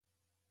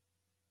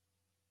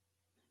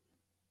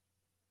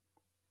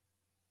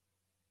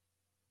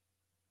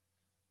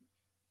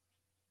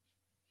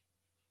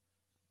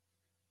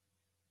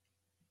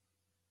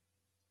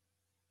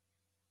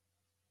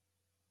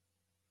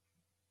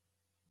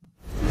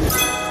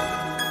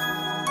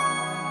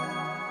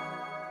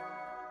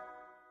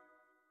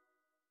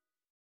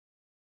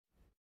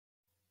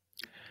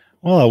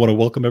Well, I want to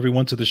welcome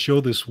everyone to the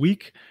show this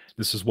week.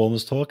 This is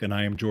Wellness Talk, and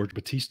I am George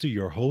Batista,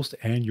 your host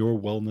and your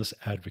wellness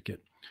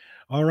advocate.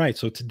 All right,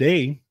 so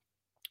today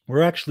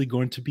we're actually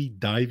going to be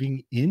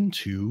diving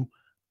into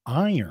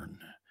iron.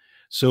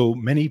 So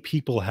many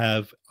people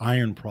have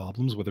iron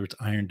problems, whether it's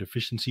iron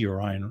deficiency or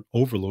iron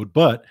overload,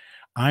 but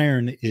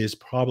iron is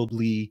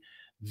probably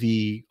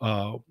the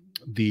uh,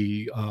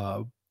 the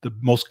the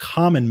most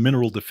common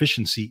mineral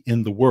deficiency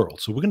in the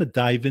world. So we're going to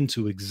dive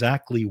into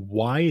exactly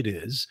why it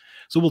is.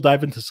 So we'll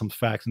dive into some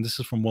facts, and this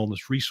is from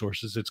Wellness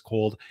Resources. It's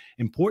called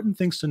 "Important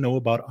Things to Know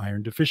About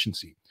Iron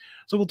Deficiency."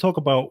 So we'll talk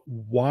about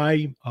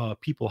why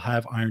people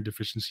have iron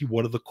deficiency.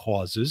 What are the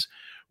causes?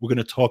 We're going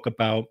to talk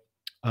about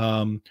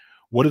um,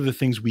 what are the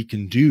things we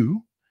can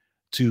do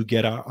to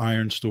get our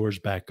iron stores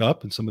back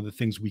up, and some of the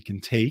things we can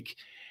take,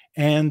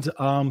 and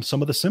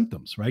some of the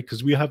symptoms, right?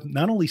 Because we have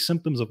not only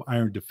symptoms of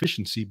iron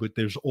deficiency, but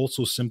there's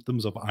also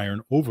symptoms of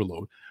iron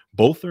overload.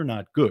 Both are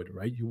not good,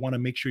 right? You want to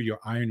make sure your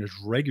iron is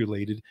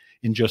regulated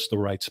in just the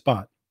right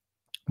spot.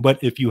 But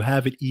if you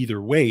have it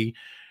either way,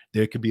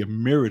 there could be a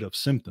myriad of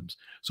symptoms.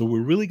 So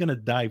we're really going to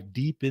dive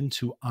deep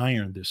into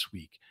iron this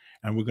week,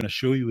 and we're going to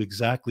show you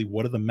exactly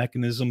what are the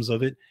mechanisms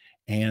of it,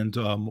 and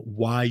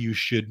why you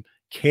should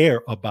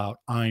care about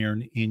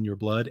iron in your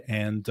blood,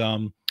 and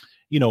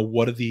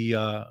what are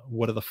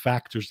the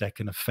factors that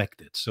can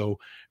affect it. So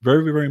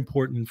very, very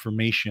important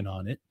information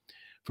on it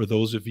for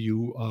those of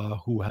you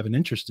who have an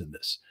interest in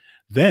this.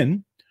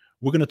 Then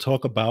we're going to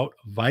talk about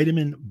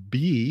vitamin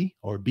B,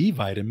 or B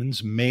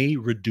vitamins may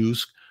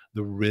reduce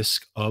the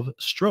risk of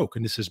stroke.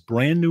 And this is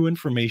brand new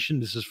information.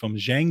 This is from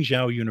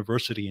Zhangjiao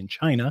University in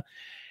China.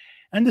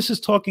 And this is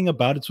talking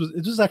about it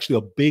was actually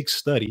a big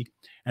study,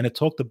 and it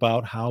talked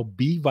about how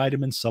B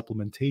vitamin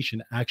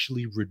supplementation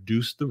actually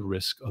reduced the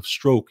risk of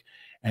stroke.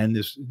 And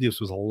this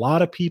was a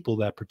lot of people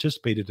that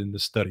participated in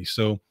this study.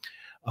 So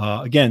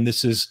again,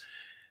 this is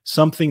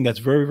something that's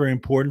very, very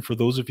important for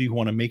those of you who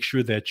want to make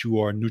sure that you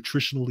are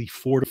nutritionally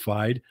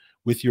fortified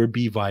with your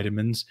B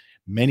vitamins.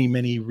 Many,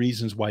 many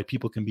reasons why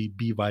people can be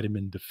B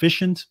vitamin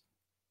deficient.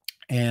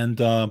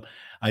 And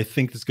I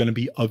think it's going to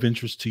be of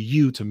interest to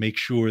you to make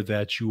sure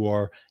that you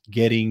are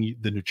getting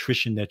the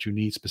nutrition that you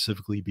need,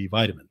 specifically B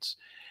vitamins.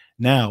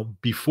 Now,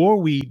 before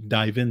we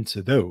dive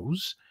into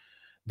those,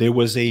 there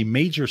was a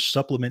major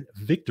supplement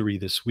victory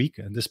this week,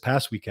 and this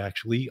past week,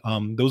 actually.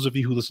 Those of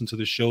you who listen to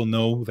the show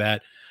know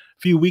that a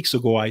few weeks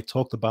ago, I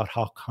talked about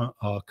how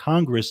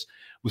Congress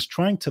was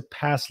trying to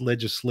pass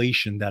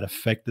legislation that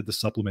affected the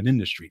supplement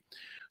industry.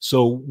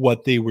 So,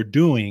 what they were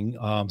doing,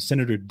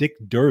 Senator Dick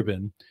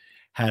Durbin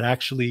had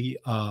actually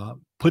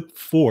put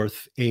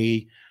forth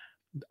a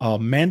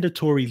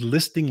mandatory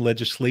listing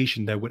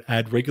legislation that would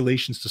add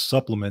regulations to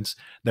supplements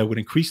that would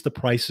increase the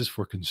prices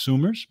for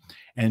consumers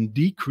and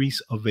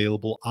decrease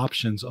available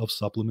options of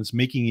supplements,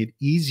 making it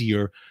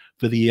easier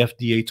for the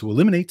FDA to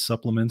eliminate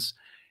supplements,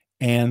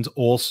 and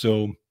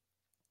also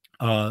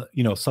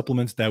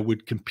supplements that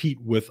would compete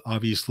with,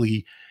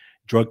 obviously,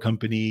 drug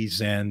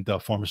companies and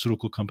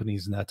pharmaceutical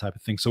companies and that type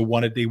of thing. So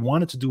what they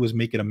wanted to do is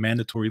make it a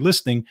mandatory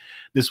listing.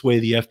 This way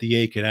the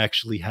FDA could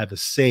actually have a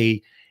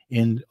say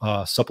in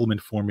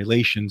supplement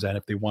formulations, and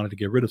if they wanted to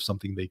get rid of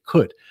something, they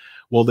could.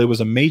 Well, there was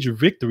a major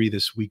victory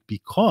this week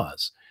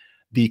because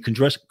the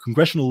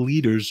congressional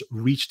leaders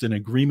reached an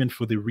agreement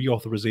for the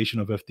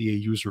reauthorization of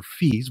FDA user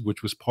fees,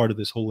 which was part of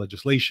this whole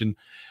legislation,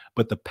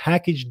 but the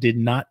package did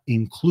not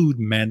include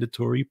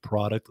mandatory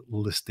product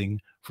listing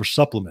for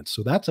supplements.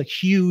 So that's a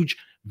huge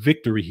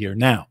victory here.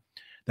 Now,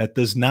 that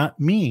does not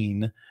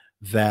mean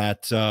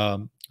that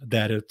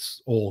that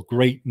it's all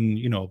great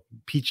and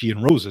peachy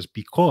and roses,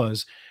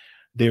 because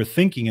they're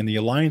thinking, and the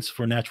Alliance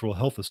for Natural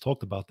Health has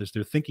talked about this,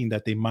 they're thinking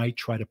that they might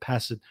try to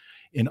pass it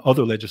in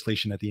other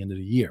legislation at the end of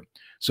the year.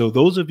 So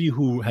those of you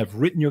who have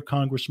written your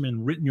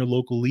congressmen, written your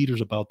local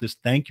leaders about this,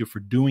 thank you for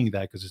doing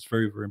that, because it's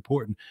very, very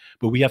important.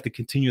 But we have to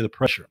continue the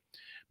pressure,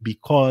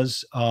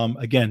 because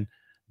again,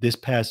 this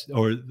past,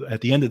 or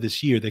at the end of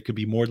this year, there could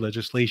be more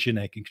legislation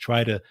that can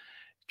try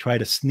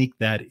to sneak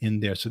that in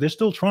there. So they're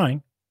still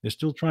trying. They're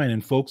still trying.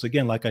 And folks,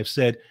 again, like I've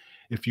said,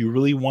 if you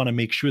really want to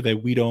make sure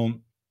that we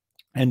don't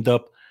end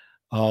up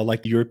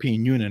like the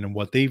European Union and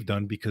what they've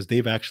done, because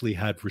they've actually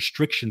had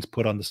restrictions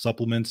put on the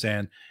supplements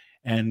and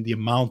the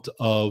amount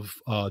of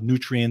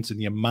nutrients and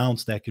the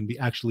amounts that can be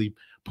actually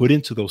put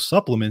into those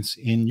supplements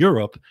in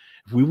Europe.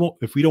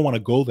 If we don't want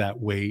to go that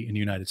way in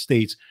the United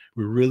States,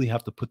 we really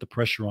have to put the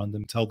pressure on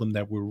them, tell them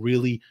that we're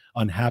really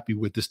unhappy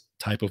with this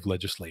type of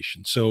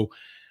legislation. So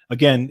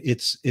again,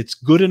 it's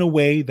good in a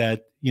way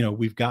that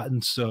we've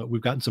gotten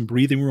some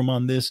breathing room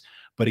on this,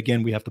 but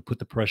again, we have to put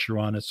the pressure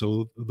on it.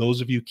 So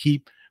those of you,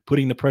 keep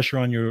putting the pressure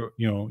on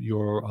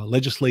your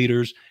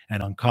legislators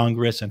and on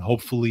Congress, and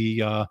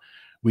hopefully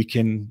we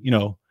can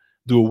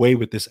do away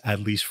with this, at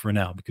least for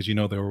now, because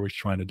they're always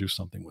trying to do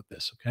something with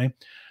this. Okay,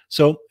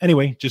 so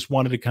anyway, just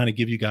wanted to kind of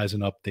give you guys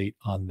an update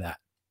on that.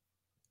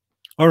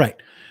 All right,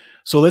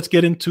 so let's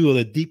get into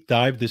a deep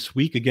dive this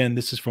week. Again,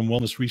 this is from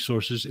Wellness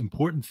Resources,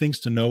 important things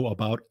to know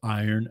about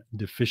iron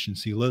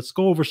deficiency. Let's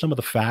go over some of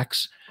the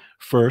facts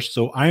first.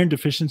 So iron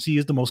deficiency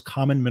is the most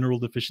common mineral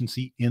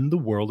deficiency in the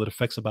world. It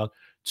affects about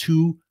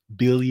 2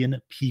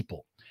 billion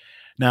people.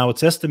 Now,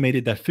 it's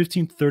estimated that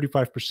 15 to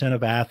 35%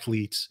 of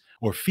athletes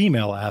or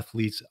female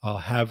athletes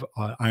have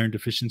iron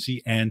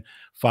deficiency, and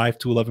 5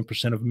 to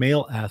 11% of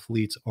male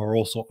athletes are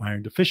also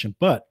iron deficient.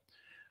 But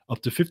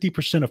up to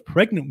 50% of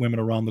pregnant women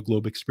around the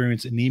globe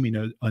experience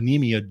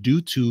anemia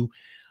due to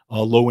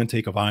low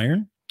intake of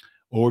iron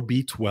or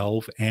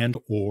B12 and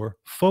or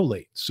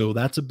folate. So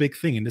that's a big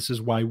thing. And this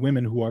is why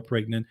women who are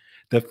pregnant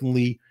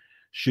definitely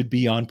should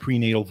be on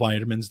prenatal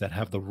vitamins that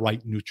have the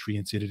right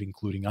nutrients in it,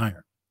 including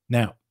iron.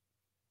 Now,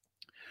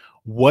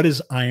 what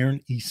is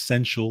iron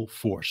essential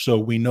for? So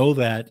we know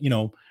that,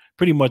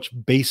 pretty much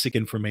basic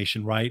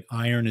information, right?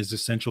 Iron is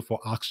essential for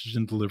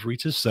oxygen delivery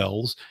to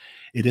cells.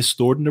 It is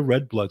stored in the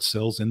red blood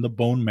cells, in the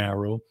bone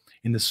marrow,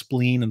 in the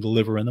spleen, and the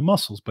liver and the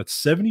muscles. But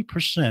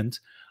 70%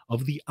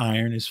 of the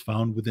iron is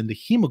found within the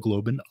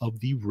hemoglobin of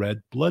the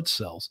red blood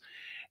cells.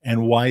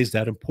 And why is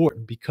that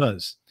important?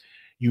 Because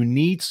you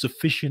need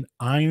sufficient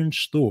iron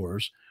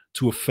stores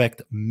to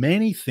affect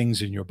many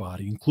things in your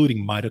body,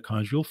 including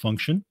mitochondrial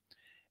function,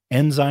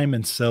 enzyme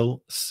and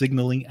cell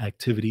signaling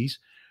activities,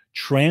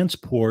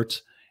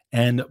 transport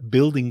and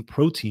building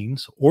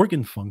proteins,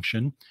 organ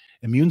function,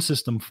 immune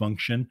system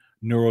function,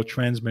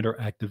 neurotransmitter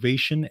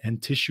activation,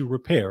 and tissue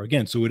repair.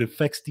 Again, so it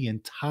affects the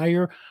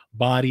entire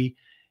body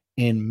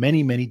in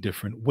many, many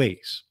different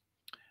ways.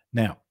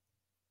 Now,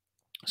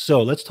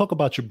 so let's talk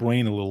about your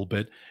brain a little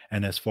bit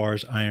and as far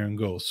as iron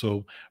goes.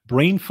 So,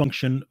 brain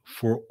function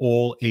for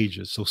all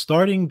ages. So,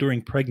 starting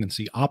during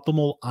pregnancy,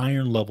 optimal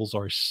iron levels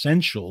are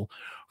essential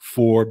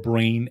for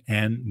brain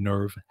and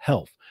nerve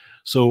health.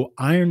 So,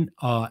 iron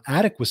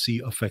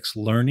adequacy affects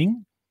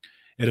learning,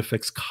 it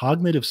affects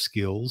cognitive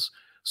skills,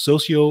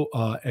 socio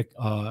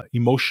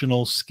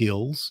emotional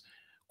skills,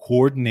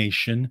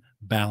 coordination,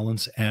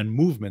 balance, and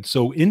movement.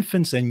 So,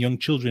 infants and young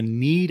children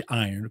need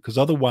iron because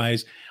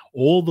otherwise,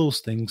 all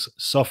those things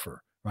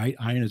suffer, right?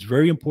 Iron is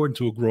very important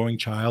to a growing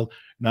child,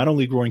 not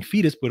only a growing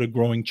fetus, but a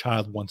growing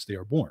child once they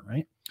are born,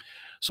 right?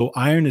 So,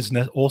 iron is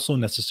also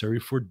necessary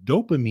for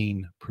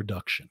dopamine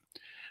production.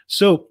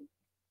 So,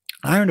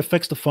 iron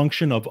affects the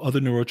function of other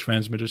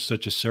neurotransmitters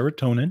such as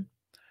serotonin,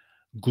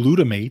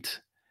 glutamate,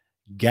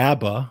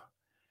 GABA,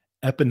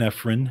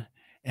 epinephrine,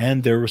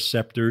 and their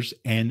receptors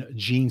and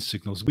gene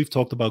signals. We've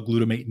talked about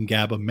glutamate and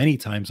GABA many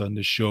times on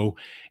this show.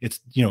 It's,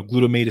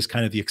 glutamate is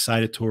kind of the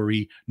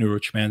excitatory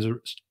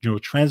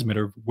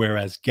neurotransmitter,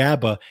 whereas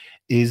GABA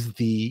is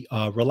the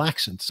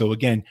relaxant. So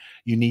again,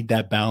 you need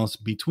that balance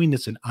between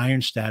this, and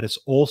iron status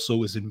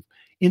also is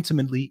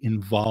intimately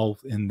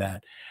involved in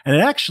that. And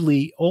it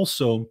actually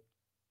also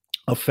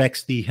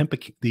affects the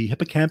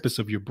hippocampus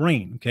of your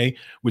brain, okay,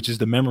 which is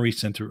the memory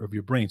center of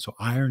your brain. So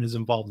iron is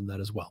involved in that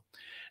as well.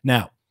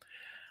 Now,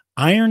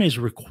 iron is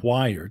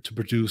required to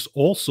produce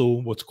also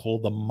what's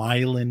called the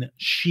myelin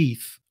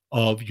sheath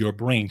of your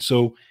brain.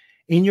 So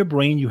in your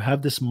brain, you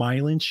have this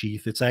myelin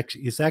sheath. It's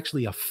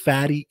actually a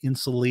fatty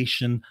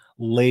insulation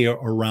layer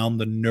around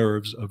the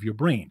nerves of your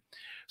brain.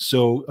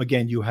 So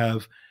again, you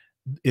have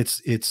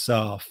it's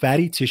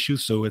fatty tissue,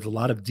 so it's a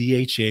lot of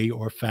DHA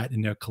or fat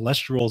in there.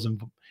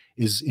 Cholesterol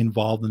is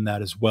involved in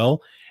that as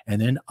well,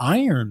 and then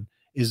iron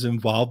is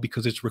involved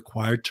because it's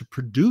required to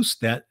produce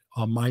that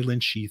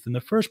myelin sheath in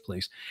the first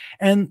place.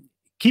 And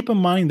keep in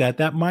mind that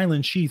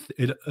myelin sheath,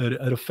 it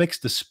affects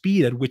the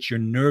speed at which your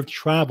nerves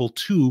travel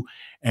to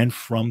and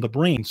from the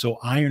brain. So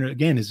iron,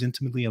 again, is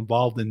intimately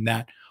involved in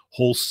that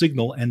whole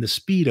signal and the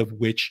speed of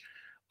which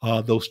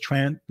those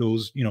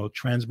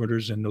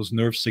transmitters and those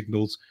nerve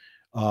signals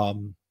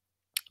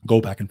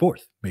go back and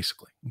forth,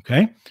 basically.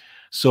 Okay,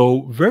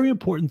 so very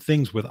important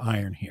things with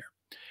iron here.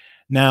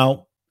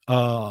 Now,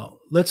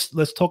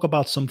 let's talk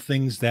about some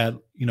things that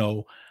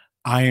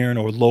iron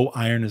or low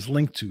iron is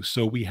linked to.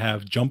 So we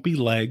have jumpy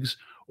legs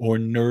or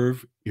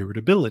nerve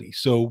irritability.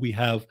 So we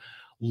have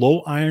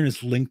low iron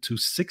is linked to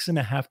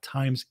 6.5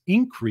 times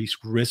increased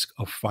risk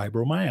of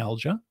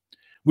fibromyalgia,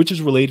 which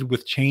is related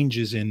with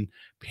changes in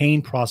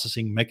pain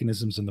processing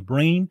mechanisms in the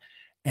brain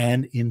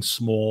and in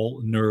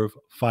small nerve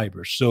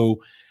fibers.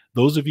 So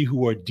those of you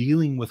who are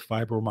dealing with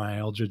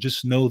fibromyalgia,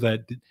 just know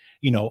that,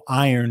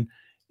 iron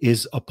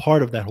is a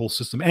part of that whole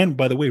system. And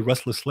by the way,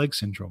 restless leg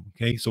syndrome,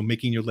 okay? So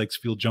making your legs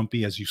feel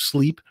jumpy as you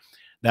sleep,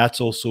 that's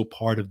also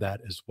part of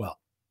that as well.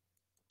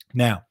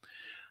 Now,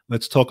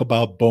 let's talk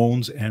about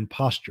bones and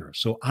posture.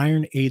 So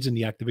iron aids in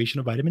the activation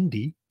of vitamin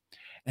D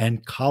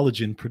and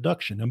collagen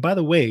production. And by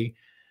the way,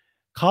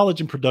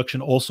 collagen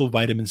production, also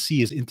vitamin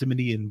C, is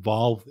intimately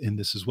involved in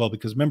this as well,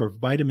 because remember,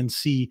 vitamin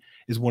C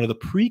is one of the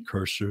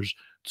precursors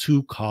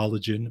to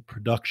collagen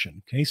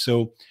production. Okay,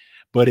 so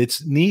but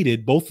it's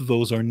needed. Both of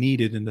those are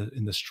needed in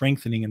the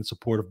strengthening and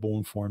support of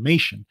bone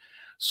formation.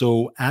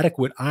 So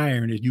adequate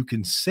iron, you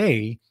can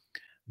say,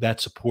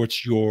 that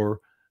supports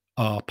your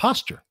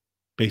posture,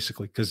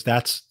 basically, because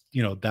that's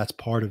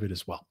part of it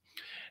as well.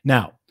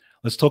 Now,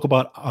 let's talk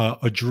about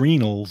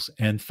adrenals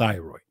and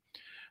thyroid.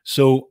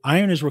 So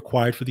iron is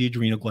required for the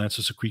adrenal glands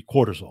to secrete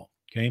cortisol.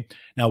 Okay.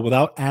 Now,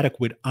 without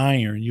adequate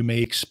iron, you may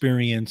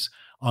experience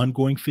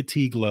ongoing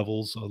fatigue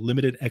levels,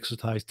 limited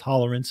exercise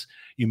tolerance.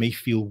 You may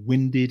feel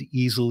winded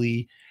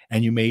easily,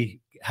 and you may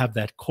have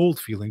that cold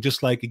feeling.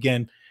 Just like,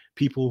 again,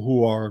 people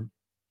who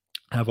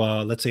have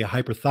a, let's say, a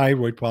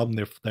hyperthyroid problem,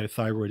 their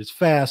thyroid is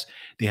fast,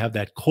 they have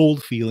that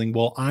cold feeling.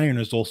 Well, iron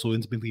is also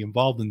intimately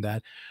involved in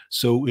that.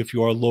 So if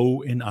you are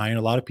low in iron,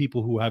 a lot of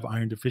people who have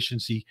iron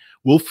deficiency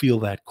will feel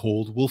that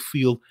cold, will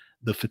feel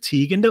the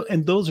fatigue,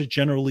 and those are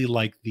generally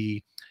like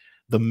the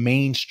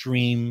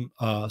mainstream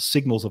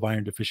signals of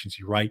iron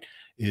deficiency, right?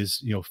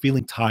 Is,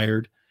 feeling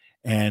tired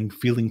and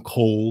feeling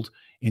cold,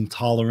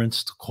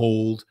 intolerance to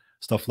cold,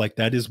 stuff like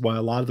that. Is why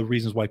a lot of the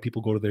reasons why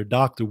people go to their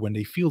doctor when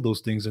they feel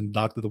those things. And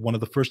one of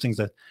the first things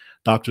that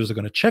doctors are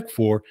going to check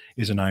for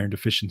is an iron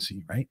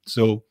deficiency, right?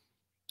 So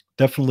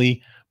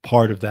definitely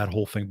part of that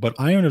whole thing. But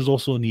iron is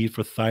also a need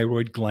for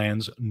thyroid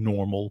glands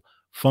normal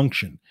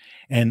function.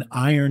 And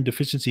iron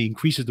deficiency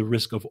increases the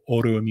risk of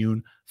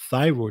autoimmune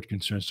thyroid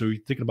concerns. So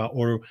you're thinking about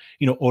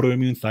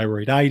autoimmune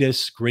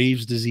thyroiditis,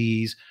 Graves'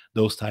 disease,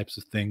 those types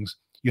of things.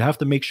 You have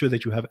to make sure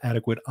that you have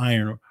adequate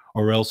iron,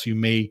 or else you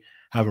may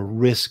have a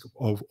risk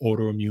of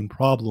autoimmune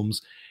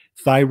problems,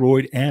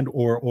 thyroid and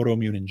or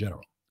autoimmune in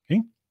general.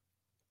 Okay.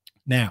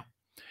 Now,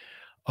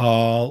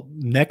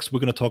 next, we're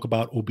going to talk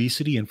about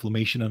obesity,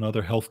 inflammation, and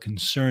other health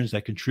concerns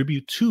that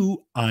contribute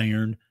to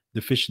iron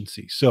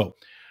deficiency. So,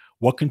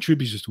 what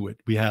contributes to it?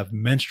 We have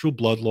menstrual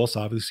blood loss.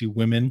 Obviously,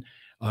 women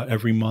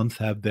every month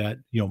have that,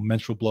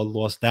 menstrual blood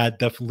loss. That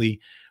definitely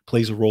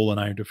plays a role in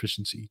iron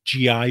deficiency.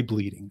 GI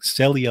bleeding,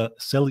 celiac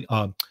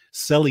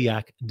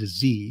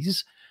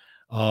disease,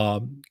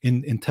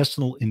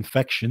 intestinal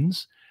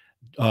infections,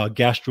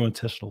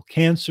 gastrointestinal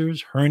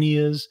cancers,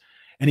 hernias,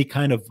 any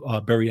kind of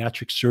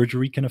bariatric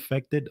surgery can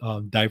affect it.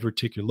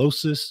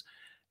 Diverticulosis,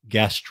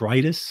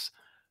 gastritis,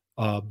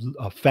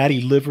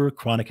 fatty liver,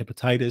 chronic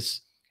hepatitis,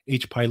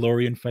 H.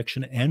 pylori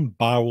infection, and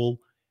bowel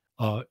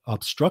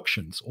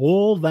obstructions.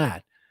 All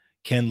that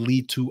can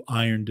lead to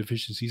iron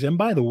deficiencies. And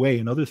by the way,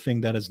 another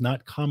thing that is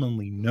not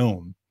commonly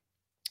known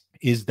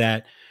is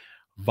that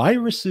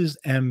viruses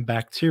and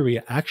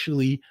bacteria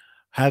actually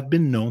have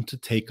been known to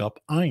take up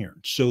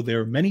iron. So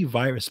there are many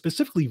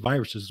specifically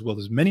viruses as well.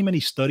 There's many, many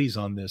studies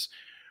on this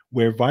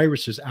where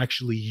viruses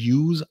actually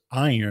use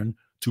iron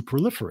to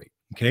proliferate.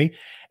 Okay.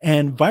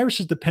 And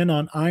viruses depend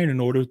on iron in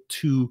order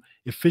to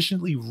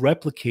efficiently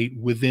replicate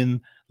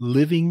within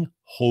living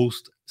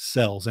host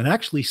cells. And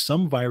actually,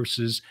 some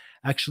viruses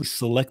actually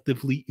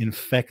selectively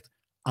infect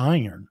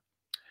iron.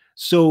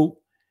 So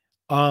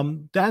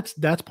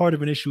that's part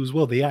of an issue as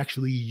well. They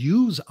actually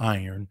use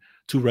iron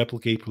to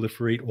replicate,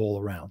 proliferate all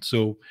around.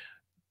 So,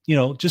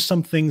 just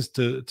some things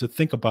to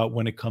think about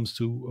when it comes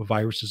to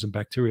viruses and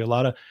bacteria. A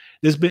lot of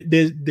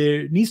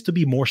there needs to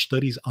be more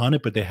studies on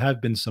it, but there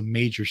have been some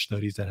major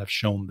studies that have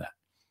shown that.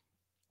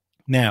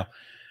 Now,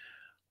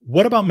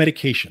 what about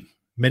medication?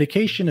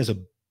 Medication is a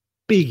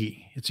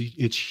biggie.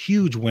 It's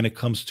huge when it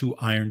comes to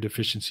iron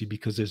deficiency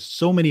because there's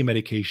so many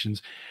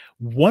medications.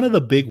 One of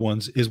the big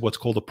ones is what's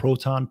called a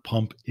proton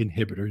pump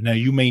inhibitor. Now,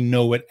 you may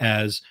know it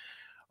as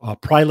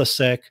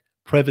Prilosec,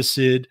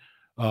 Prevacid,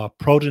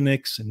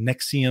 Protonix, and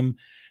Nexium.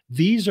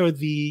 These are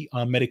the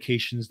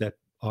medications that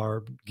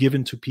are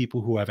given to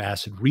people who have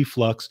acid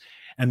reflux.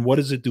 And what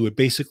does it do? It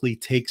basically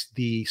takes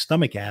the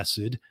stomach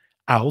acid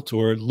out,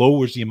 or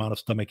lowers the amount of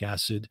stomach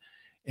acid,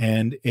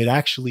 and it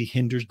actually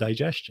hinders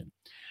digestion.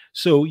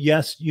 So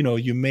yes,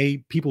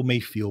 people may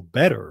feel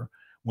better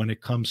when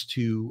it comes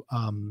to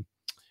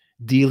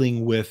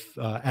dealing with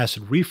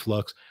acid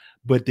reflux,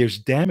 but there's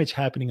damage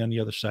happening on the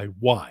other side.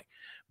 Why?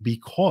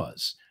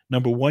 Because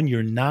number one,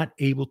 you're not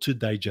able to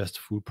digest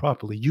food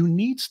properly. You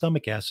need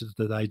stomach acid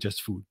to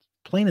digest food,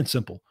 plain and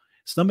simple.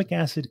 Stomach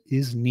acid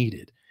is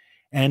needed.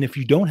 And if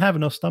you don't have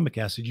enough stomach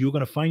acid, you're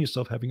going to find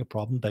yourself having a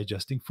problem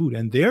digesting food.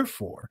 And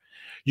therefore,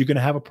 you're going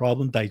to have a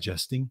problem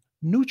digesting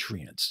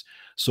nutrients.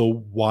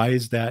 So why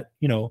is that,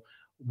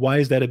 why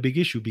is that a big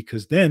issue?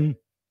 Because then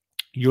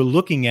you're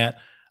looking at,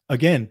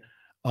 again,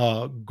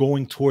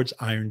 going towards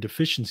iron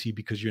deficiency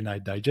because you're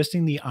not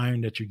digesting the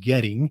iron that you're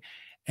getting.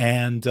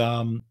 And,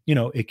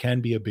 it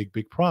can be a big,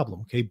 big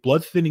problem. Okay.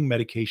 Blood thinning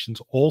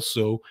medications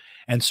also,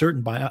 and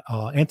certain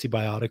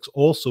antibiotics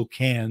also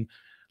can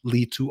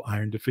lead to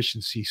iron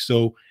deficiency.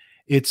 So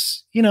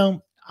it's,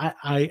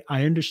 I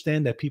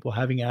understand that people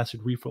having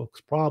acid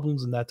reflux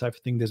problems and that type of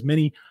thing, there's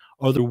many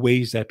other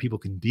ways that people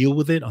can deal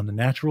with it on the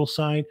natural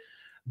side.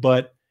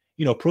 But,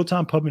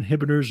 proton pump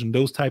inhibitors and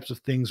those types of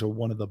things are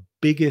one of the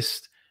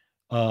biggest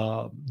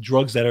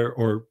drugs that are,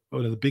 or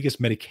one of the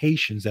biggest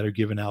medications that are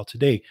given out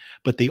today.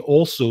 But they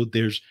also,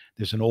 there's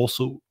an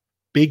also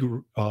big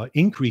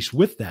increase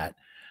with that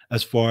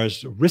as far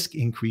as risk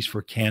increase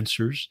for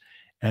cancers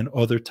and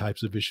other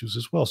types of issues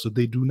as well. So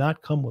they do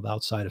not come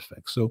without side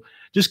effects. So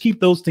just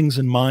keep those things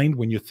in mind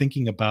when you're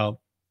thinking about,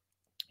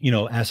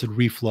 acid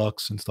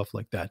reflux and stuff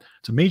like that.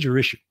 It's a major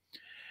issue.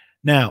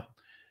 Now,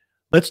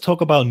 let's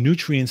talk about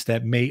nutrients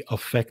that may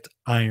affect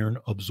iron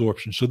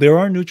absorption. So there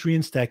are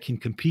nutrients that can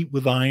compete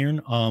with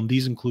iron.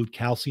 These include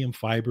calcium,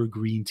 fiber,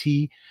 green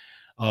tea,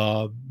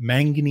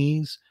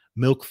 manganese,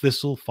 milk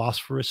thistle,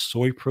 phosphorus,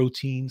 soy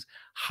proteins,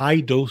 high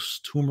dose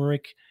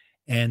turmeric,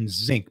 and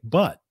zinc.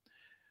 But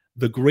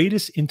the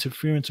greatest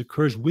interference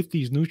occurs with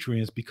these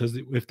nutrients because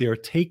if they are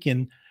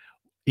taken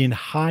in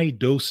high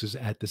doses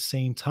at the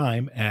same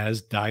time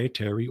as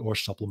dietary or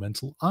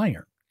supplemental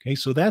iron. Okay,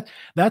 so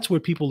that's where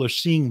people are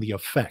seeing the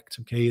effect.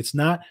 Okay, it's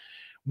not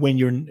when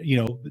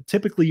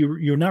typically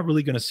you're not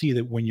really going to see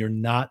that when you're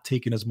not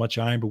taking as much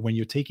iron, but when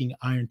you're taking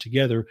iron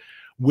together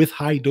with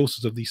high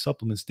doses of these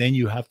supplements, then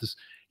you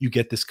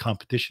get this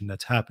competition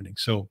that's happening.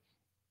 So,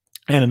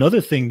 and another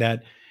thing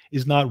that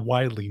is not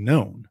widely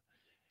known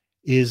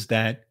is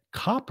that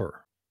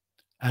copper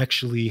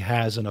actually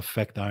has an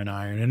effect on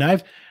iron. And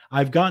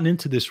I've gotten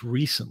into this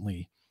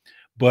recently,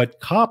 but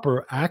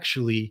copper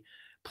actually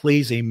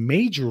plays a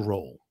major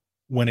role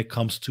when it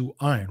comes to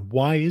iron.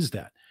 Why is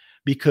that?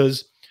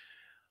 Because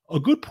a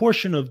good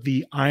portion of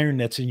the iron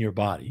that's in your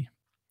body,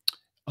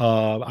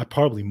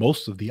 probably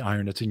most of the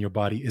iron that's in your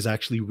body is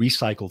actually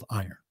recycled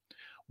iron.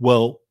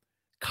 Well,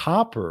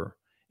 copper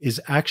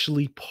is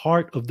actually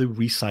part of the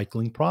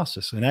recycling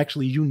process. And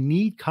actually, you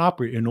need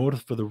copper in order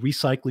for the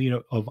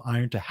recycling of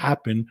iron to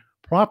happen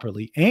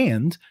properly.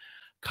 And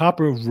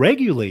copper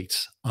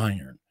regulates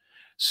iron.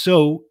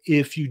 So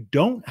if you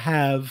don't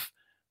have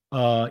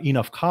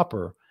enough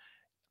copper,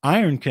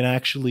 iron can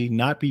actually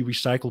not be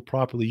recycled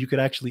properly. You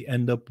could actually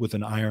end up with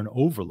an iron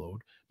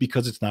overload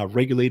because it's not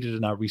regulated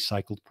and not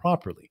recycled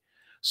properly.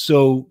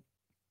 So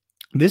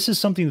this is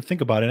something to think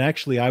about. And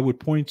actually, I would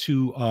point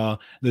to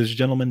there's a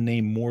gentleman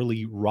named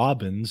Morley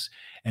Robbins,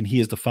 and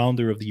he is the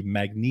founder of the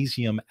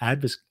Magnesium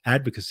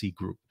Advocacy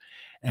Group.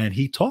 And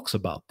he talks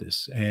about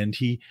this, and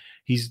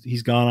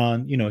he's gone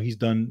on, he's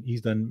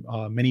done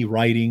many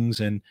writings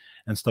and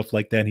stuff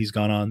like that. He's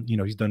gone on,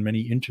 he's done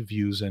many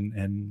interviews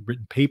and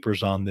written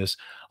papers on this,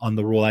 on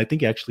the role. I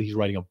think actually he's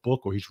writing a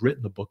book, or he's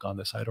written a book on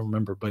this. I don't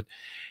remember, but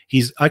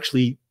he's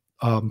actually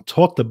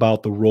talked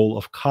about the role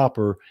of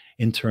copper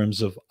in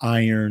terms of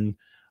iron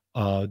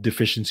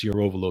deficiency or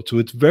overload. So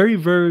it's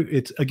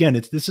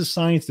this is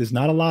science. There's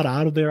not a lot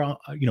out of there,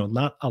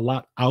 not a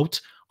lot out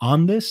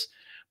on this,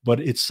 but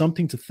it's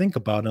something to think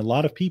about. And a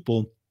lot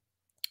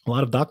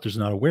of doctors are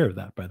not aware of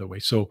that, by the way.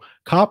 So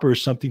copper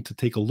is something to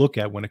take a look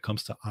at when it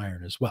comes to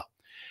iron as well.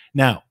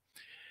 Now,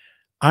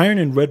 iron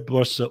and red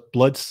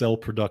blood cell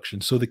production.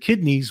 So the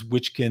kidneys,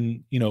 which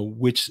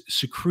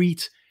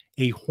secrete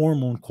a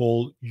hormone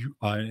called,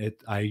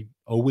 I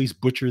always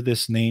butcher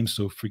this name,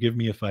 so forgive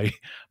me if I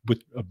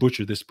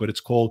butcher this, but it's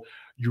called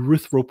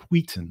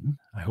erythropoietin.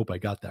 I hope I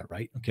got that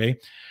right. Okay.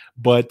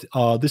 But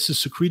this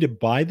is secreted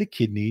by the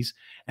kidneys,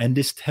 and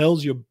this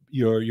tells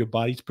your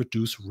body to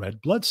produce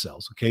red blood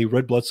cells. Okay.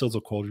 Red blood cells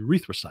are called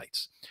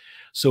erythrocytes.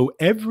 So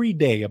every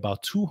day,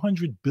 about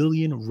 200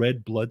 billion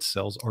red blood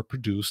cells are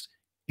produced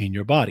in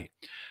your body.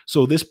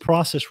 So this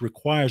process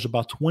requires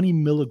about 20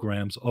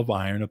 milligrams of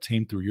iron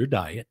obtained through your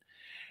diet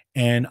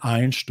and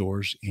iron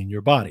stores in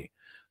your body.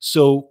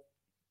 So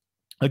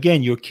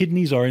again, your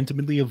kidneys are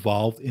intimately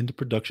involved in the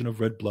production of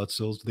red blood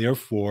cells.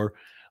 Therefore,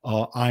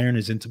 iron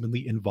is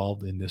intimately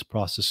involved in this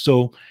process.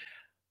 So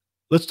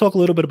let's talk a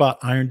little bit about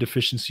iron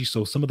deficiency.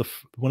 So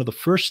one of the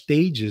first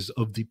stages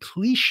of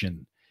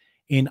depletion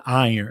in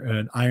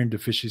iron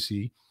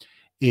deficiency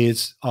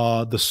is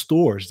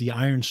the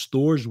iron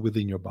stores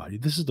within your body.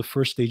 This is the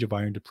first stage of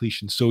iron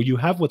depletion. So you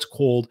have what's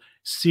called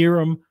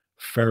serum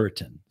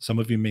ferritin. Some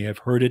of you may have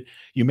heard it.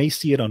 You may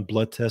see it on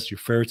blood tests, your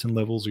ferritin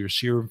levels or your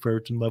serum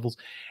ferritin levels.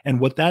 And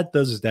what that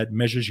does is that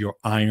measures your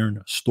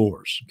iron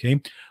stores. Okay.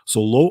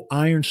 So low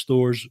iron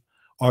stores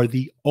are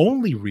the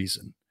only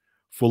reason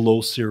for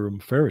low serum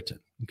ferritin.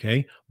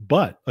 Okay.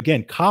 But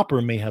again,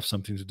 copper may have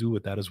something to do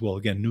with that as well.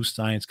 Again, new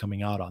science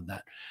coming out on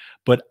that.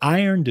 But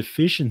iron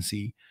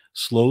deficiency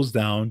slows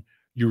down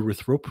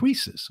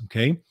erythropoiesis,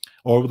 okay,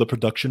 or the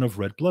production of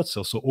red blood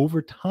cells. So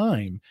over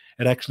time,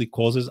 it actually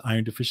causes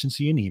iron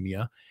deficiency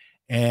anemia,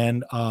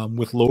 and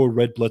with lower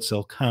red blood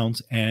cell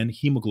counts and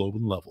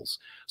hemoglobin levels.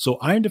 So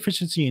iron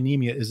deficiency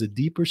anemia is a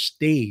deeper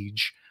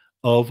stage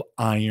of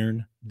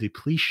iron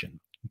depletion.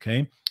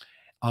 Okay,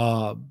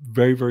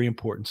 very, very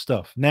important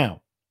stuff.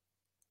 Now,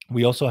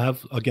 we also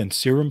have, again,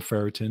 serum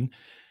ferritin,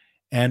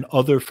 and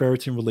other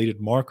ferritin related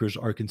markers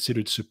are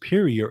considered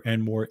superior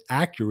and more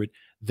accurate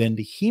than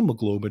the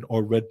hemoglobin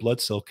or red blood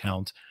cell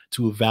count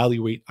to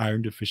evaluate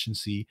iron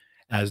deficiency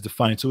as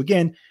defined. So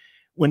again,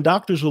 when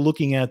doctors are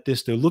looking at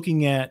this, they're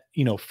looking at,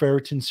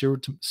 ferritin,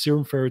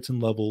 serum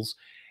ferritin levels.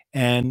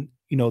 And,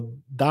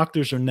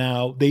 doctors are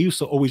now, they used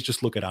to always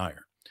just look at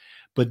iron.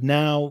 But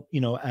now,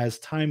 as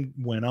time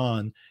went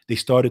on, they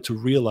started to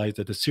realize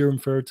that the serum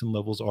ferritin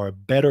levels are a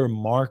better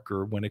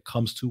marker when it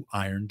comes to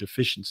iron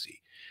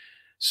deficiency.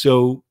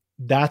 So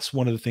that's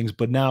one of the things.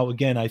 But now,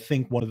 again, I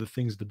think one of the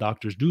things the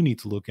doctors do need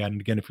to look at,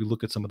 and again, if you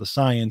look at some of the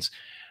science,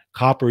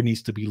 copper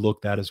needs to be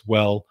looked at as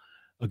well.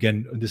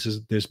 Again,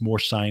 there's more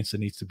science that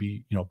needs to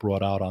be,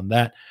 brought out on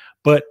that.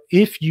 But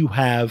if you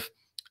have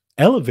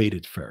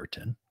elevated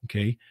ferritin,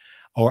 okay,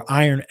 or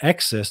iron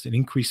excess and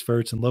increased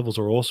ferritin levels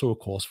are also a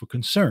cause for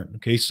concern.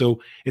 Okay,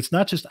 so it's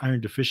not just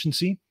iron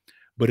deficiency,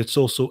 but it's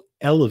also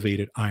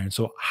elevated iron.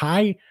 So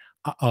high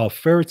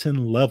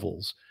ferritin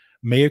levels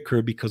may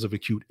occur because of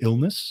acute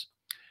illness,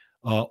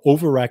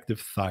 overactive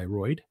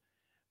thyroid,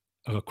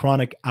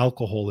 chronic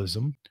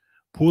alcoholism,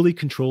 poorly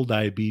controlled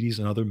diabetes,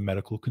 and other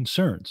medical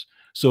concerns.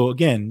 So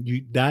again,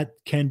 that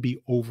can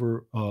be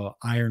over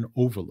iron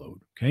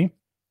overload. Okay.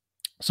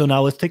 So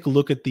now let's take a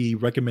look at the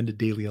recommended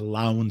daily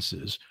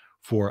allowances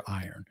for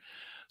iron.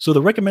 So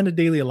the recommended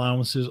daily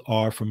allowances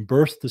are from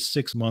birth to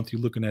 6 months,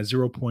 you're looking at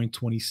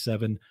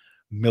 0.27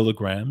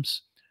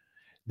 milligrams.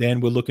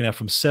 Then we're looking at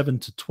from 7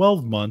 to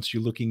 12 months,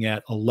 you're looking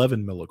at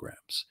 11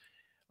 milligrams.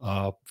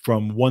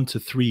 From 1 to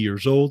 3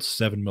 years old,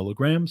 7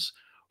 milligrams.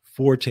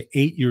 4 to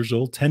 8 years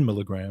old, 10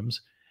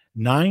 milligrams.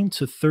 9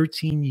 to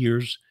 13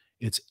 years,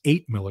 it's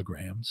 8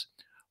 milligrams.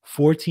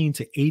 14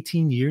 to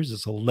 18 years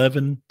is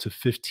 11 to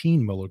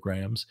 15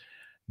 milligrams.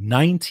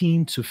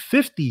 19 to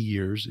 50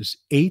 years is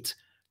 8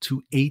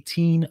 to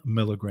 18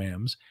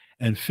 milligrams.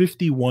 And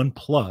 51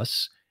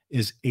 plus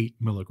is 8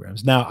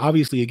 milligrams. Now,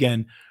 obviously,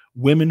 again,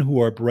 women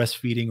who are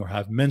breastfeeding or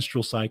have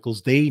menstrual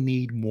cycles, they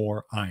need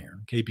more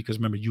iron, okay? Because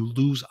remember, you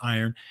lose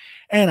iron.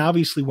 And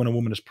obviously, when a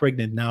woman is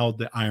pregnant, now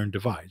the iron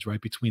divides,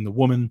 right, between the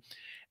woman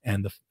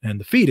and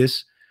the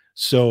fetus.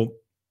 So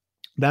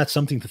that's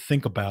something to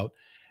think about.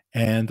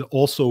 And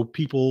also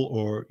people,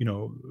 or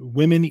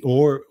women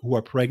or who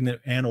are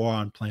pregnant and or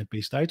on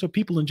plant-based diets, or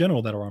people in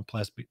general that are on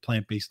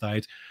plant-based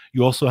diets,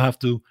 you also have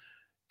to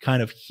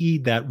kind of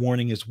heed that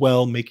warning as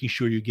well, making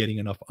sure you're getting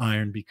enough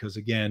iron, because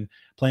again,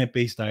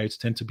 plant-based diets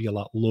tend to be a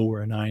lot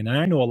lower in iron. And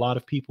I know a lot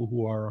of people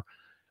who are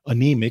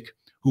anemic,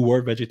 who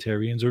are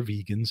vegetarians or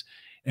vegans,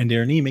 and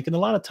they're anemic. And a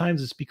lot of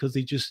times it's because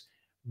they just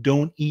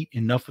don't eat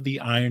enough of the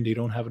iron. They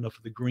don't have enough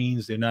of the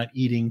greens. They're not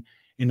eating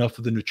enough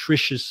of the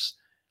nutritious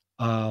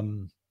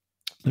um,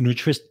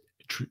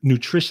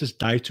 nutritious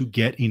diet to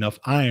get enough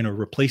iron or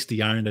replace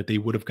the iron that they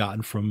would have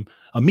gotten from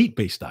a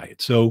meat-based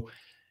diet. So,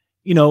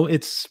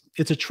 it's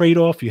a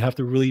trade-off. You have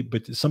to really,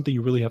 but it's something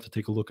you really have to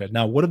take a look at.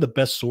 Now, what are the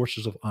best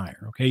sources of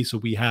iron? Okay, so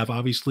we have,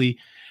 obviously,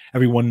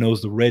 everyone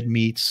knows the red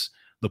meats,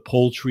 the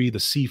poultry, the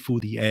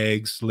seafood, the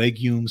eggs,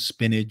 legumes,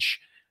 spinach,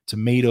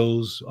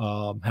 tomatoes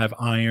have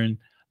iron,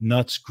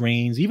 nuts,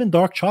 grains, even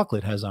dark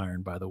chocolate has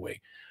iron, by the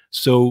way.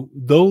 So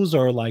those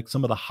are like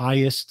some of the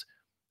highest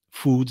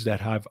foods that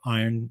have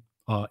iron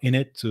in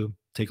it to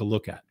take a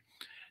look at.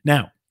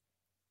 Now,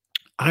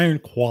 iron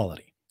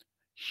quality,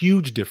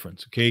 huge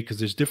difference, okay? Because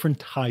there's different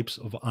types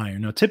of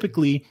iron. Now,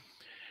 typically,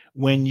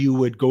 when you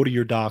would go to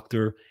your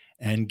doctor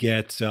and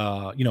get,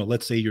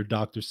 let's say your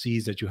doctor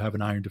sees that you have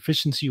an iron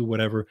deficiency or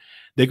whatever,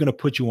 they're going to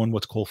put you on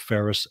what's called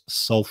ferrous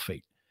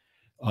sulfate,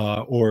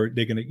 or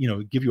they're going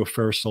to, give you a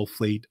ferrous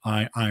sulfate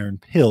iron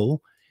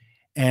pill.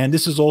 And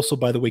this is also,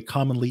 by the way,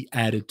 commonly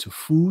added to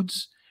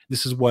foods.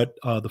 This is what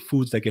the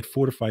foods that get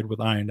fortified with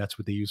iron, that's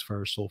what they use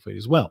ferrous sulfate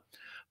as well.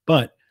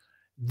 But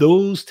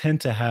those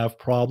tend to have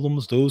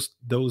problems. Those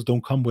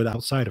don't come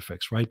without side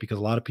effects, right? Because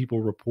a lot of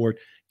people report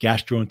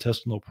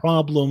gastrointestinal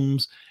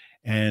problems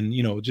and,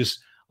 just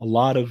a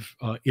lot of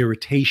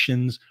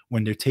irritations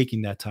when they're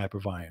taking that type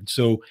of iron.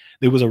 So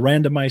there was a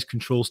randomized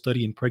control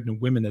study in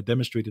pregnant women that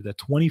demonstrated that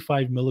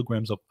 25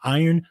 milligrams of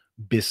iron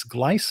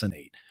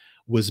bisglycinate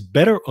was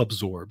better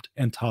absorbed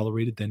and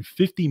tolerated than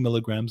 50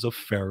 milligrams of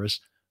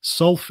ferrous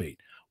sulfate.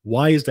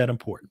 Why is that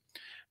important?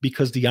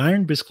 Because the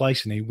iron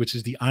bisglycinate, which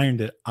is the iron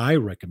that I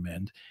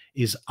recommend,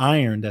 is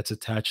iron that's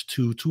attached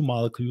to two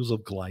molecules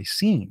of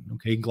glycine.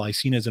 Okay,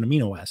 glycine is an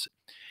amino acid.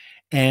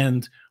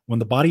 And when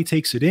the body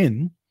takes it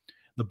in,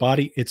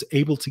 it's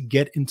able to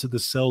get into the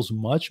cells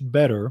much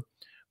better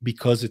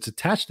because it's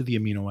attached to the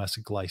amino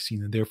acid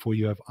glycine, and therefore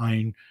you have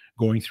iron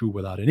going through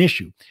without an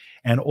issue.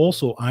 And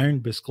also, iron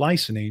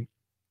bisglycinate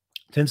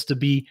tends to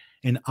be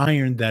an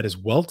iron that is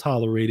well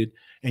tolerated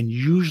and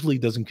usually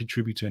doesn't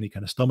contribute to any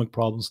kind of stomach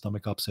problems,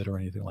 stomach upset, or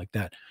anything like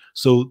that.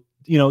 So,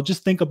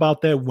 just think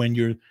about that when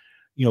you're,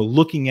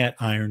 looking at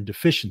iron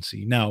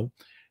deficiency. Now,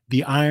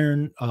 the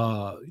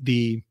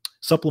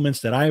supplements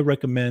that I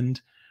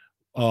recommend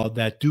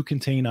that do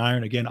contain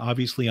iron, again,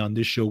 obviously on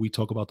this show, we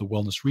talk about the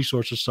Wellness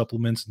Resources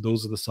supplements.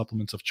 Those are the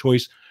supplements of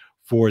choice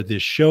for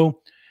this show.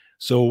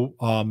 So,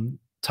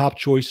 top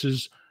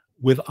choices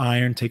with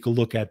iron, take a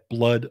look at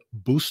Blood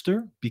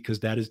Booster, because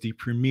that is the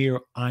premier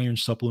iron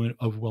supplement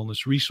of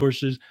Wellness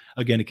Resources.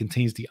 Again, it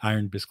contains the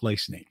iron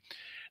bisglycinate.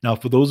 Now,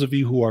 for those of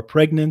you who are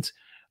pregnant,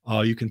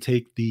 you can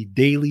take the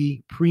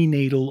Daily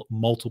Prenatal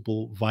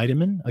Multiple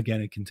Vitamin.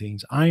 Again, it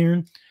contains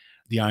iron,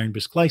 the iron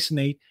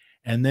bisglycinate,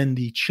 and then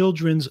the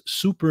Children's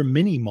Super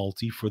Mini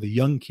Multi for the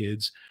young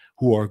kids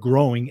who are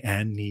growing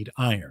and need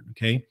iron,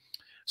 okay?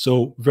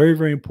 So very,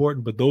 very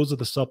important, but those are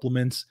the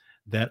supplements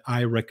that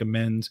I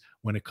recommend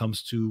when it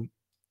comes to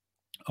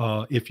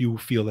if you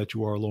feel that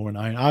you are low in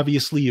iron.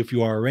 Obviously, if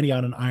you are already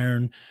on an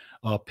iron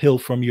pill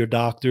from your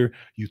doctor,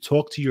 you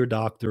talk to your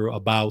doctor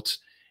about,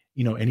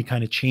 any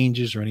kind of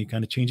changes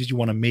you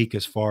want to make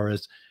as far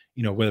as,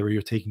 whether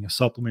you're taking a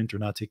supplement or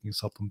not taking a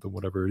supplement or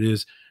whatever it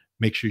is.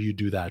 Make sure you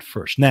do that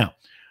first. Now,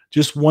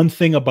 just one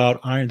thing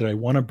about iron that I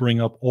want to bring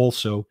up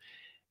also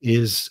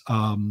is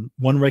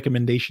one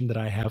recommendation that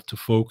I have to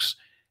folks: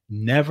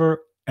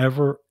 never,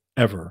 ever,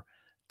 ever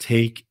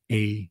take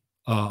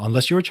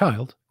unless you're a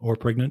child or a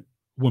pregnant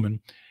woman,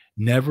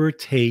 never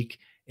take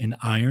an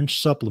iron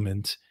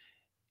supplement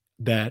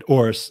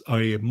or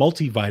a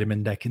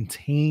multivitamin that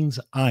contains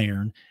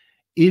iron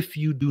if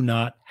you do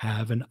not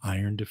have an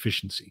iron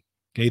deficiency.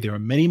 Okay, there are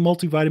many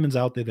multivitamins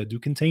out there that do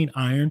contain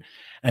iron,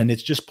 and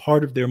it's just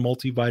part of their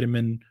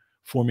multivitamin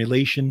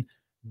formulation.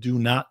 Do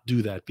not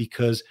do that,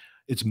 because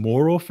it's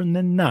more often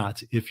than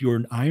not, if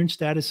your iron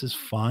status is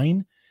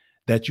fine,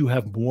 that you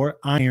have more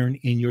iron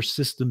in your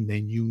system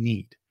than you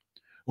need,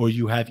 or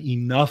you have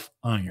enough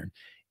iron.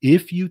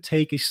 If you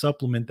take a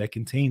supplement that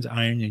contains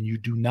iron and you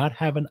do not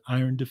have an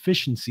iron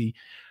deficiency,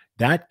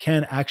 that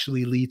can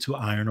actually lead to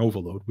iron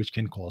overload, which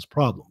can cause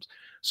problems.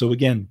 So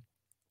again,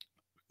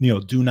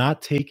 do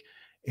not take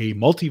a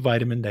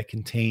multivitamin that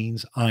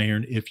contains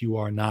iron if you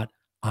are not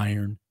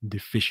iron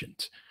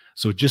deficient.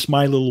 So just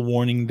my little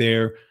warning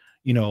there,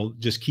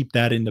 just keep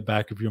that in the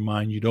back of your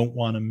mind. You don't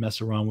want to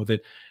mess around with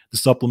it. The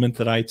supplement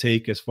that I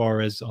take, as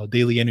far as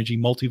Daily Energy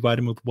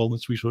multivitamin with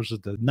wellness resources,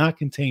 does not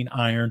contain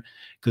iron,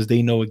 because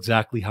they know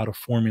exactly how to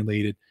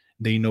formulate it.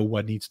 They know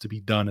what needs to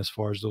be done as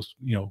far as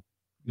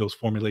those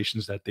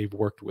formulations that they've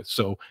worked with.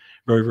 So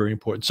very, very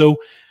important. So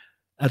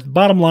at the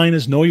bottom line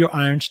is, know your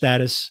iron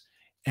status.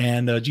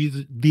 And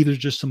these are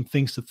just some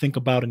things to think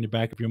about in the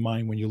back of your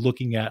mind when you're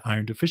looking at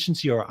iron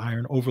deficiency or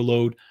iron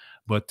overload.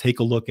 But take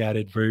a look at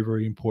it. Very,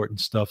 very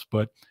important stuff.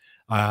 But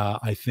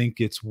I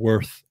think it's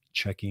worth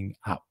checking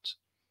out.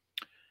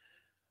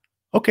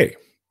 Okay,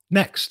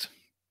 next.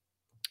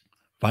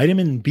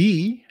 Vitamin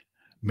B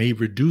may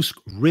reduce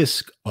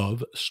risk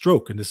of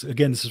stroke. And this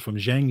is from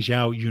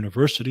Zhangjiao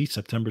University,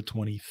 September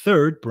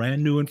 23rd,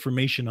 brand new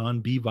information on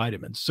B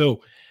vitamins.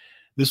 So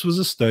this was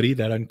a study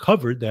that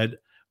uncovered that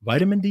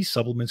vitamin D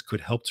supplements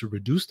could help to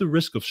reduce the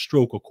risk of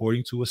stroke,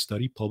 according to a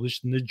study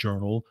published in the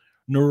journal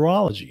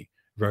Neurology.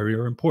 Very,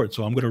 very important.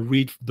 So I'm going to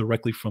read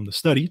directly from the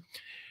study.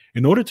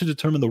 In order to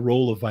determine the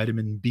role of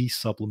vitamin B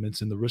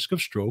supplements in the risk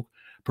of stroke,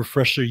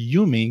 Professor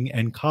Yuming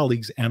and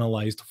colleagues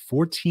analyzed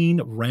 14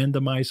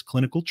 randomized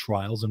clinical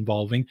trials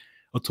involving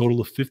a total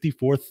of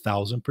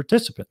 54,000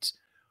 participants.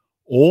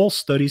 All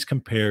studies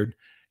compared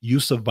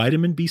use of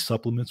vitamin B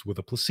supplements with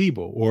a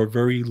placebo, or a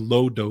very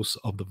low dose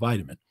of the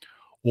vitamin.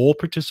 All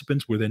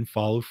participants were then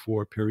followed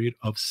for a period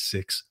of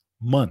 6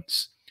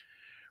 months.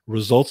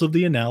 Results of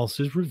the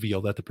analysis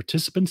reveal that the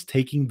participants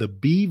taking the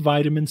B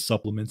vitamin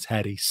supplements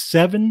had a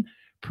 7%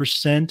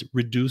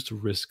 reduced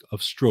risk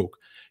of stroke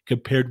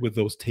compared with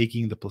those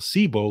taking the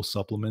placebo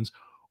supplements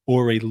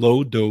or a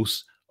low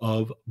dose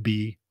of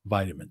B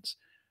vitamins.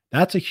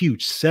 That's a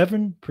huge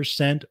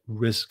 7%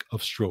 risk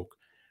of stroke.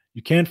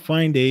 You can't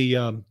find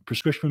a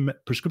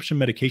prescription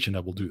medication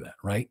that will do that,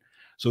 right?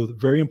 So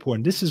very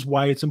important. This is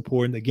why it's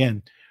important,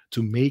 again,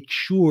 to make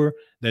sure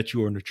that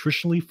you are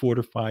nutritionally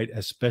fortified,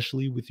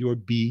 especially with your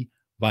B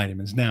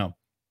vitamins. Now,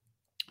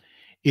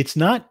 it's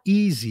not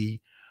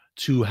easy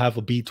to have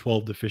a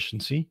B12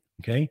 deficiency,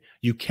 okay?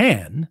 You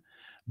can,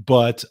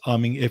 but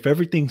if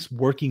everything's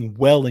working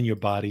well in your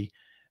body,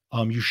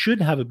 you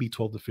shouldn't have a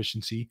B12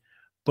 deficiency,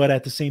 but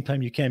at the same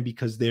time you can,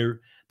 because the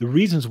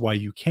reasons why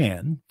you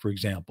can, for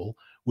example,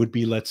 would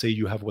be, let's say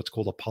you have what's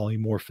called a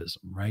polymorphism,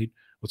 right?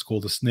 What's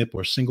called a SNP,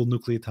 or single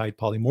nucleotide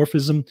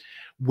polymorphism,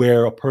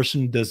 where a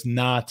person does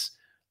not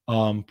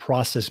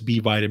process B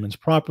vitamins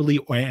properly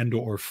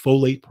or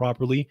folate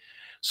properly.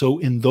 So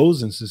in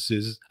those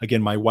instances,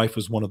 again, my wife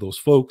was one of those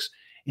folks.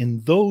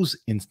 In those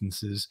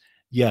instances,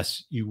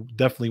 yes, you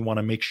definitely want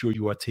to make sure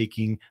you are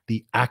taking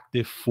the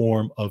active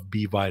form of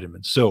B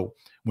vitamins. So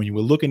when you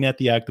were looking at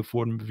the active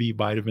form of B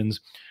vitamins,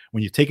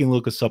 when you're taking a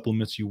look at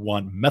supplements, you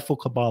want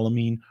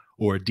methylcobalamin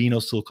or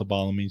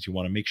adenosylcobalamin. You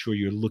want to make sure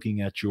you're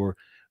looking at your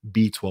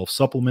B12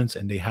 supplements,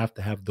 and they have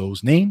to have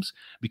those names,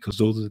 because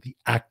those are the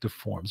active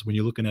forms. When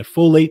you're looking at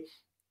folate,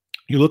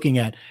 you're looking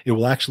at, it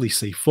will actually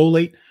say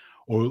folate,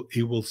 or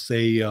it will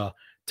say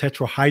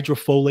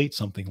tetrahydrofolate,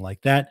 something like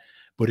that,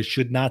 but it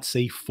should not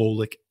say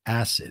folic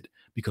acid,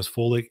 because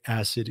folic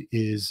acid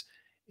is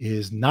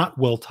not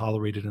well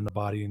tolerated in the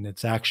body, and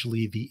it's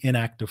actually the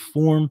inactive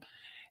form.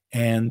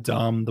 And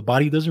the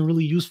body doesn't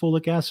really use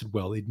folic acid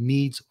well. It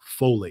needs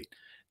folate.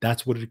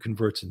 That's what it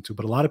converts into.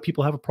 But a lot of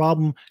people have a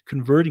problem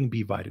converting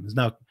B vitamins.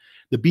 Now,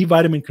 the B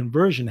vitamin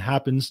conversion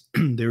happens,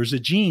 there's a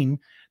gene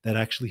that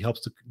actually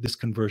helps this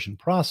conversion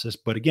process.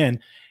 But again,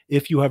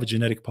 if you have a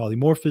genetic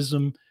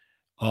polymorphism,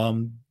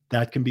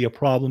 that can be a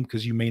problem,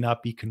 because you may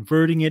not be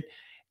converting it.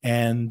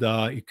 And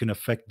it can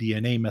affect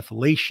DNA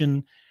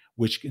methylation,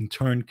 which in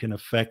turn can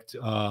affect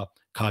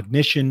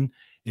cognition.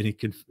 And it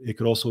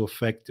could also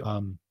affect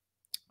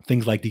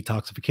things like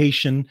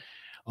detoxification,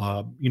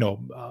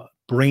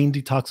 brain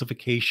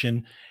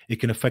detoxification.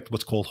 It can affect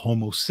what's called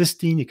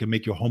homocysteine. It can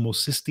make your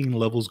homocysteine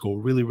levels go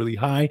really, really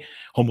high.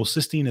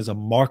 Homocysteine is a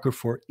marker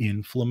for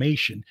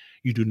inflammation.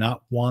 You do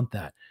not want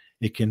that.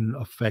 It can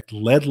affect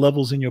lead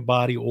levels in your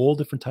body, all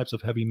different types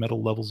of heavy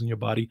metal levels in your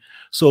body.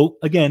 So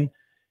again,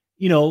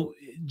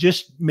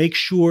 just make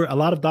sure. A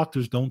lot of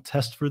doctors don't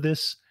test for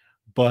this,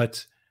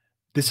 but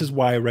this is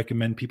why I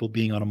recommend people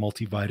being on a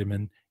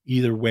multivitamin.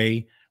 Either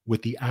way,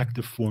 with the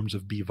active forms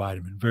of B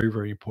vitamin. Very,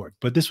 very important.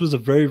 But this was a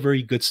very,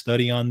 very good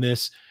study on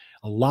this.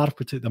 A lot of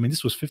I mean,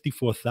 this was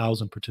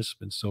 54,000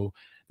 participants, so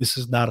this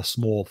is not a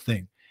small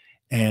thing.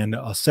 And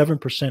a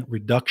 7%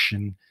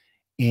 reduction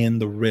in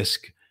the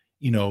risk,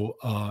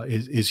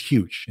 is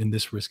huge. And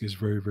this risk is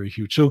very, very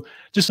huge. So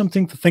just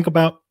something to think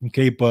about.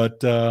 Okay, but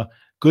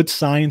good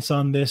science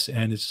on this,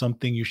 and it's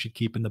something you should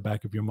keep in the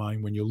back of your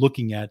mind when you're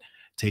looking at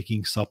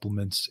taking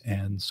supplements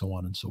and so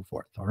on and so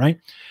forth. All right.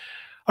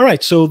 All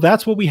right. So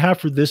that's what we have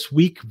for this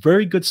week.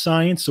 Very good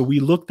science. So we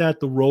looked at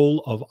the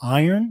role of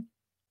iron,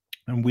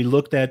 and we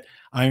looked at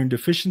iron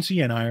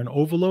deficiency and iron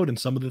overload and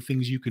some of the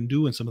things you can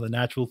do and some of the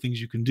natural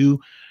things you can do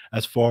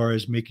as far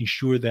as making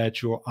sure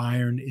that your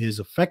iron is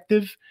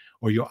effective,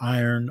 or your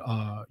iron,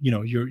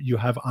 you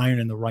have iron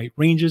in the right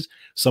ranges,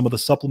 some of the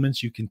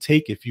supplements you can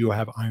take if you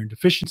have iron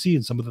deficiency,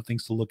 and some of the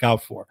things to look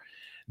out for.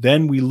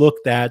 Then we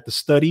looked at the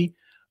study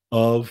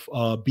of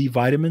B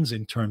vitamins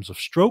in terms of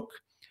stroke,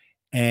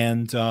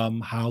 and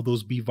how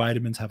those B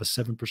vitamins have a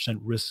 7%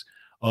 risk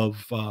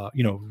of,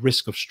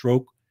 risk of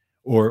stroke,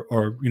 or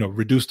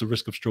reduce the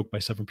risk of stroke by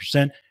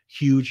 7%.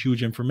 Huge,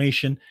 huge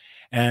information.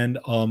 And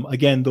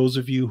again, those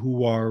of you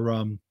who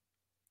are,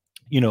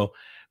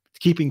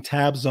 keeping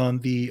tabs on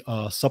the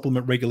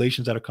supplement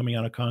regulations that are coming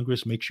out of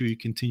Congress, make sure you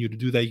continue to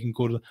do that. You can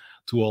go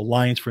to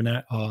Alliance for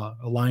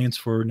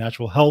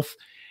Natural Health,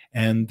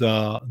 and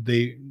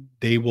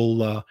they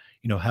will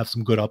have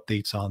some good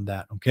updates on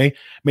that. Okay,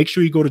 make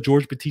sure you go to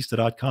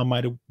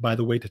georgebatista.com, by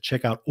the way, to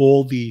check out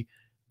all the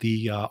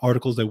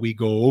articles that we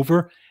go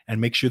over,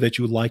 and make sure that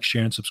you like,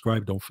 share, and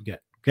subscribe. Don't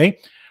forget. Okay.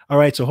 All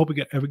right. So hope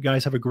you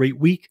guys have a great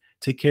week.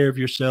 Take care of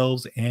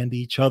yourselves and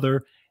each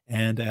other.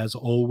 And as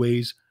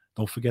always,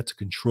 don't forget to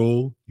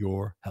control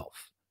your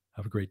health.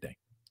 Have a great day.